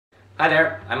Hi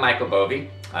there, I'm Michael Bovee.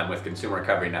 I'm with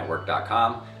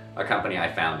ConsumerRecoveryNetwork.com, a company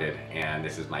I founded, and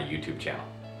this is my YouTube channel.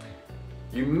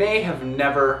 You may have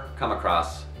never come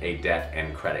across a debt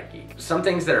and credit geek. Some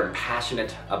things that I'm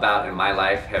passionate about in my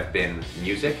life have been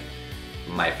music,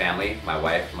 my family, my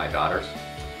wife, my daughters.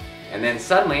 And then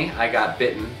suddenly I got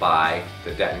bitten by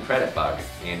the debt and credit bug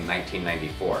in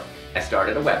 1994. I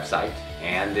started a website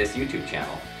and this YouTube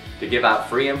channel to give out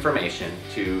free information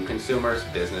to consumers,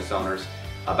 business owners,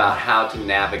 about how to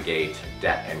navigate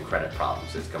debt and credit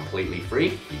problems. It's completely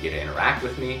free. You get to interact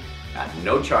with me at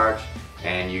no charge,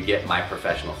 and you get my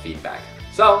professional feedback.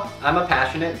 So I'm a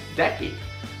passionate debt geek,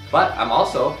 but I'm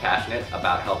also passionate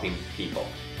about helping people,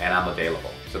 and I'm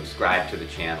available. Subscribe to the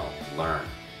channel, learn,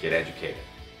 get educated,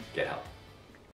 get help.